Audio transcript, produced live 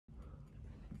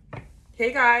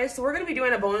Hey guys, so we're going to be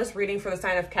doing a bonus reading for the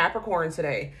sign of Capricorn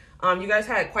today. You guys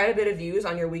had quite a bit of views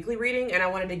on your weekly reading, and I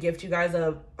wanted to gift you guys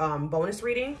a bonus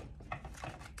reading.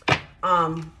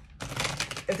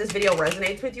 If this video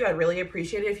resonates with you, I'd really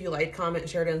appreciate it if you like, comment,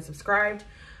 shared, and subscribed.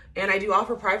 And I do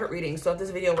offer private readings, so if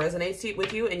this video resonates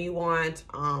with you and you want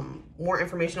more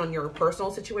information on your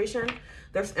personal situation,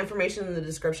 there's information in the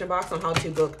description box on how to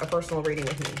book a personal reading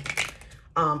with me.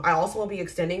 I also will be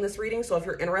extending this reading, so if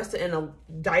you're interested in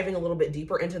diving a little bit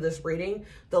deeper into this reading,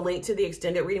 the link to the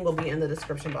extended reading will be in the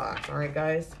description box. All right,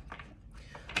 guys?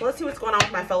 So let's see what's going on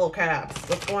with my fellow Caps.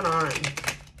 What's going on?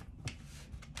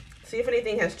 See if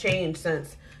anything has changed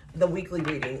since the weekly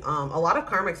reading. A lot of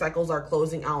karmic cycles are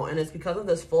closing out, and it's because of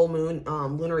this full moon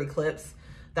lunar eclipse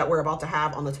that we're about to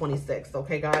have on the 26th.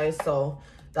 Okay, guys? So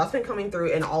that's been coming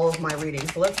through in all of my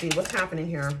readings. So let's see what's happening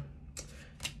here.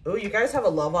 Oh, you guys have a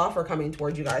love offer coming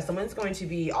towards you guys. Someone's going to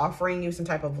be offering you some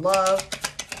type of love,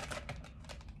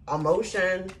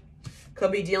 emotion.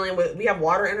 Could be dealing with, we have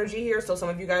water energy here. So some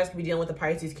of you guys could be dealing with the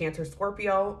Pisces, Cancer,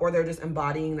 Scorpio, or they're just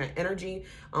embodying that energy.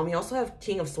 We also have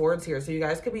King of Swords here. So you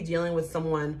guys could be dealing with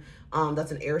someone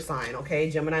that's an air sign,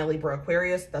 okay? Gemini, Libra,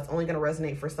 Aquarius. That's only going to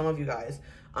resonate for some of you guys.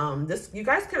 You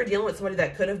guys could be dealing with somebody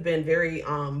that could have been very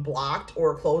blocked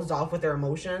or closed off with their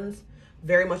emotions,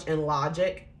 very much in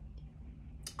logic.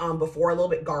 Before a little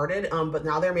bit guarded, but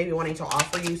now they're maybe wanting to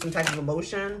offer you some type of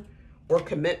emotion or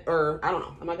commit, or I don't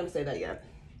know. I'm not going to say that yet.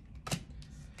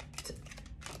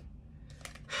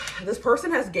 This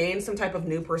person has gained some type of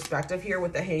new perspective here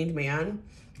with the Hanged Man,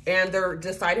 and they're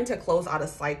deciding to close out a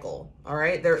cycle. All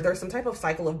right. There's some type of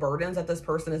cycle of burdens that this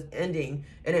person is ending,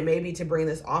 and it may be to bring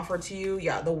this offer to you.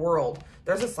 Yeah, the World.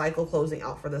 There's a cycle closing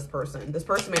out for this person. This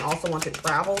person may also want to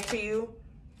travel to you.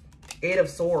 Eight of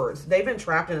Swords. They've been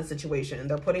trapped in a situation.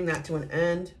 They're putting that to an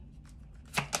end.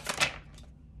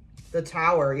 The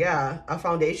Tower. Yeah. A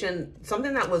foundation.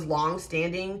 Something that was long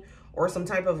standing or some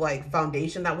type of like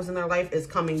foundation that was in their life is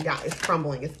coming down. It's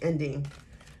crumbling. It's ending.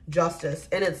 Justice.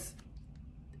 And it's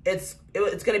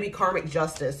going to be karmic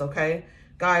justice. Okay,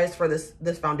 guys, for this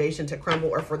foundation to crumble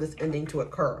or for this ending to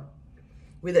occur.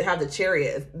 We have the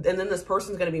Chariot. And then this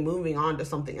person's going to be moving on to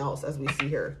something else, as we see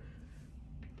here.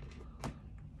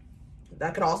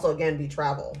 That could also, again, be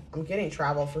travel. I'm getting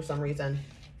travel for some reason.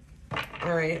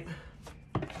 All right.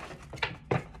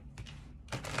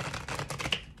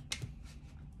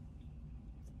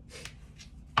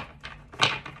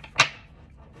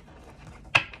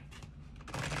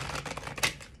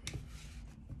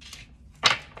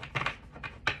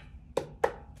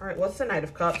 All right, what's the Knight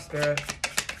of Cups, Spirit?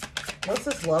 What's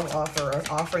this love offer or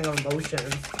offering of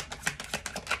emotions?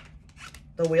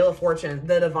 The Wheel of Fortune.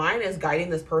 The Divine is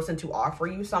guiding this person to offer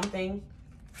you something,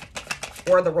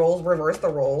 or the roles, reverse the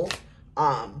roles,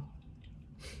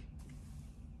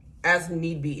 as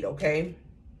need be, okay?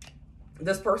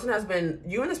 This person has been,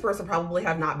 you and this person probably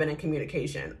have not been in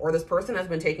communication, or this person has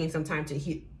been taking some time to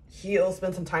heal,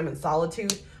 spend some time in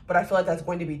solitude, but I feel like that's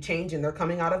going to be changing. They're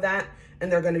coming out of that,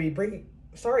 and they're going to be bringing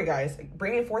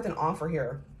forth an offer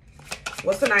here.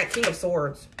 What's the King of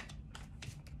Swords?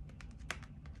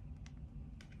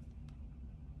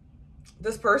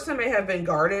 This person may have been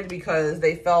guarded because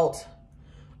they felt,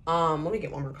 let me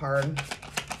get one more card.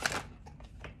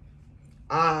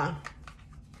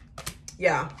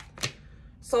 Yeah.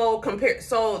 So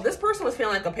this person was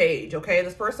feeling like a page, okay?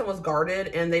 This person was guarded,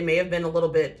 and they may have been a little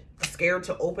bit scared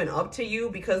to open up to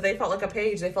you because they felt like a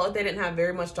page. They felt like they didn't have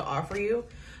very much to offer you.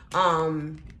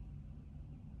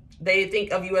 They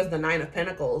think of you as the Nine of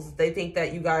Pentacles. They think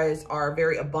that you guys are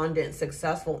very abundant,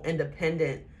 successful,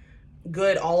 independent,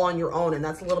 good, all on your own, and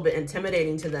that's a little bit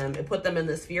intimidating to them. It put them in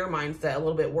this fear mindset, a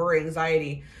little bit worry,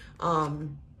 anxiety,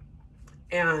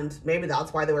 and maybe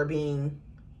that's why they were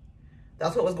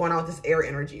that's what was going on with this air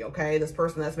energy, okay? This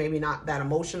person that's maybe not that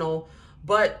emotional,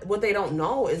 but what they don't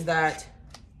know is that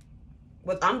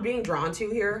what I'm being drawn to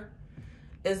here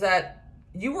is that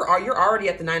you're already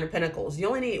at the Nine of Pentacles. You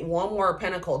only need one more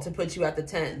pentacle to put you at the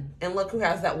 10, and look who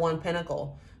has that one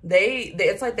pentacle.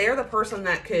 It's like they're the person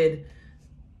that could,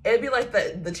 it'd be like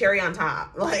the cherry on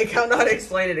top. Like, I'm not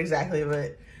explaining it exactly,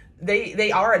 but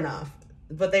they are enough,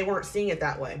 but they weren't seeing it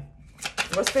that way.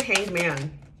 What's the Hanged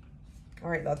Man? All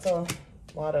right, that's a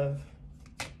lot of,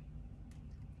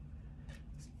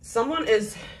 someone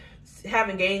is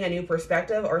gaining a new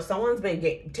perspective, or someone's been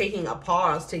taking a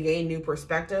pause to gain new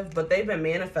perspective, but they've been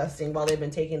manifesting while they've been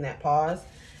taking that pause,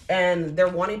 and they're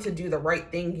wanting to do the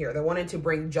right thing here. They're wanting to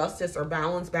bring justice or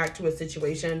balance back to a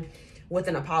situation with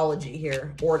an apology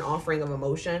here, or an offering of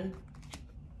emotion.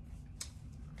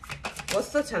 What's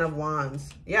the Ten of Wands?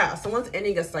 Yeah, someone's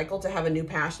ending a cycle to have a new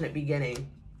passionate beginning.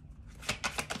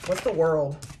 What's the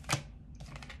World?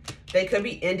 They could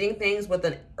be ending things with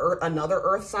another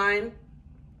earth sign.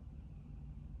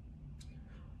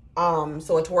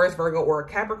 So a Taurus, Virgo, or a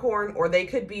Capricorn, or they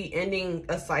could be ending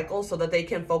a cycle so that they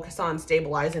can focus on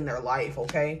stabilizing their life,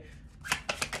 okay?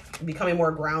 Becoming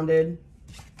more grounded.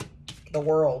 The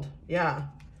World, yeah.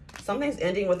 Something's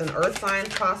ending with an earth sign,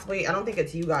 possibly. I don't think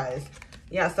it's you guys.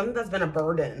 Yeah, something that's been a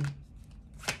burden.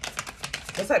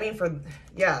 What's that mean for,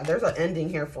 yeah, there's an ending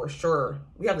here for sure.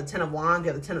 We have the 10 of Wands, we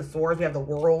have the 10 of Swords, we have the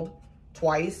World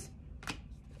twice.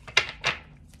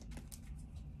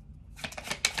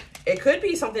 It could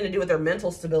be something to do with their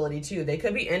mental stability too. They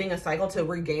could be ending a cycle to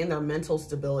regain their mental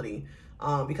stability.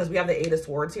 Because we have the 8 of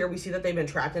Swords here. We see that they've been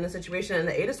trapped in a situation, and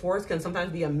the 8 of Swords can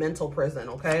sometimes be a mental prison,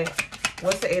 okay?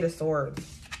 What's the 8 of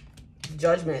Swords?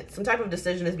 Judgment. Some type of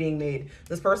decision is being made.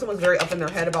 This person was very up in their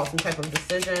head about some type of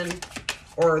decision,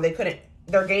 or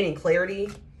they're gaining clarity.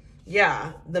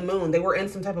 Yeah, the Moon. They were in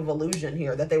some type of illusion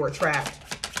here that they were trapped.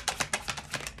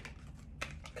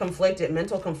 Conflicted,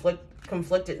 mental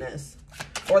conflictedness.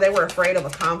 Or they were afraid of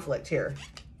a conflict here.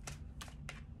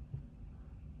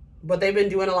 But they've been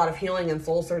doing a lot of healing and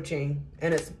soul searching,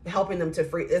 and it's helping them to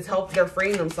they're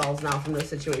freeing themselves now from this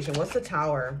situation. What's the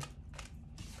Tower?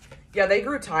 Yeah, they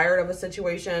grew tired of a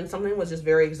situation. Something was just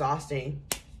very exhausting.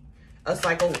 A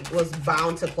cycle was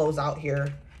bound to close out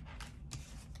here.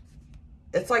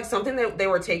 It's like something that they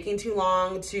were taking too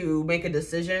long to make a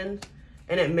decision,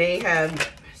 and it may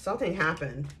have, something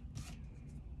happened.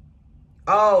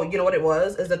 Oh, you know what it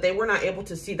was? Is that they were not able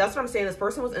to see. That's what I'm saying. This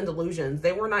person was in delusions.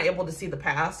 They were not able to see the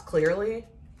past clearly.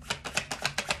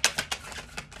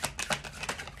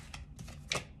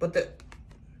 But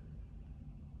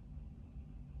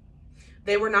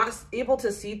they were not able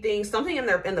to see things. Something in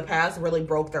the past really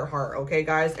broke their heart, okay,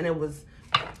 guys? And it was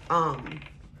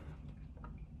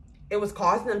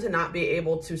causing them to not be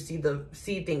able to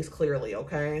see things clearly,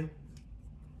 okay?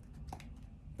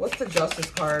 What's the Justice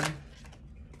card?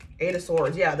 8 of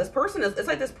Swords. Yeah, this person it's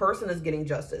like this person is getting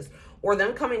justice, or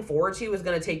them coming forward to you is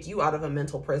going to take you out of a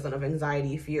mental prison of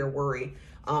anxiety, fear, worry.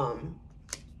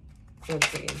 Let's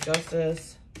see,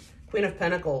 Justice, Queen of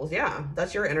Pentacles. Yeah,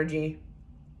 that's your energy.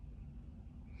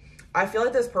 I feel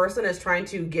like this person is trying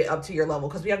to get up to your level,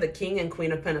 because we have the King and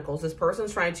Queen of Pentacles. This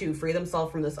person's trying to free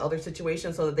themselves from this other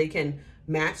situation so that they can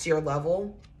match your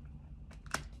level.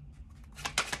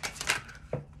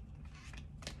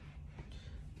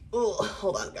 Oh,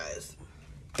 hold on, guys.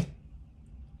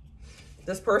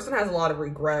 This person has a lot of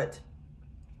regret.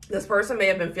 This person may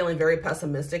have been feeling very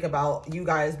pessimistic about you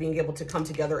guys being able to come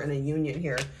together in a union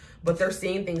here, but they're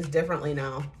seeing things differently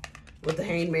now. With the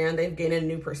Hanged Man, they've gained a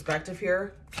new perspective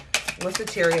here. What's the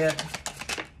Chariot?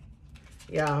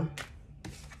 Yeah.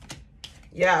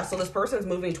 Yeah, so this person's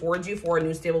moving towards you for a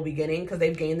new stable beginning because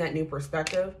they've gained that new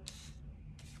perspective.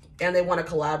 And they want to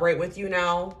collaborate with you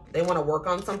now. They want to work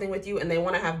on something with you, and they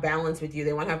want to have balance with you.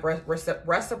 They want to have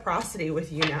reciprocity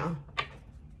with you now.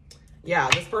 Yeah,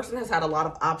 this person has had a lot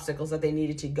of obstacles that they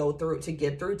needed to go through to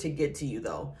get to you,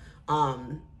 though.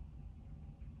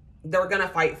 They're going to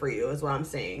fight for you is what I'm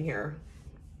saying here.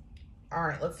 All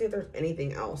right, let's see if there's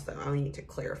anything else that I need to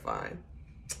clarify.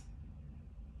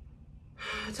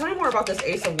 Tell me more about this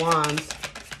Ace of Wands.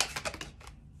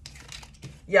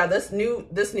 Yeah, this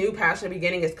new passionate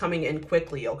beginning is coming in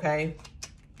quickly, okay?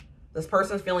 This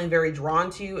person's feeling very drawn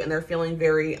to you, and they're feeling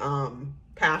very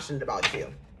passionate about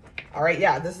you. All right,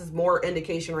 yeah, this is more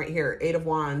indication right here. 8 of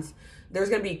Wands. There's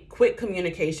going to be quick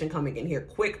communication coming in here.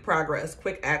 Quick progress,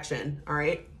 quick action, all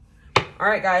right? All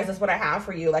right, guys, that's what I have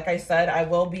for you. Like I said, I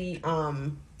will be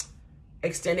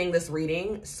extending this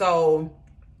reading. So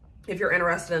if you're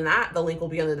interested in that, the link will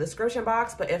be in the description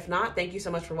box. But if not, thank you so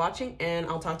much for watching, and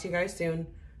I'll talk to you guys soon.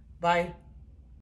 Bye.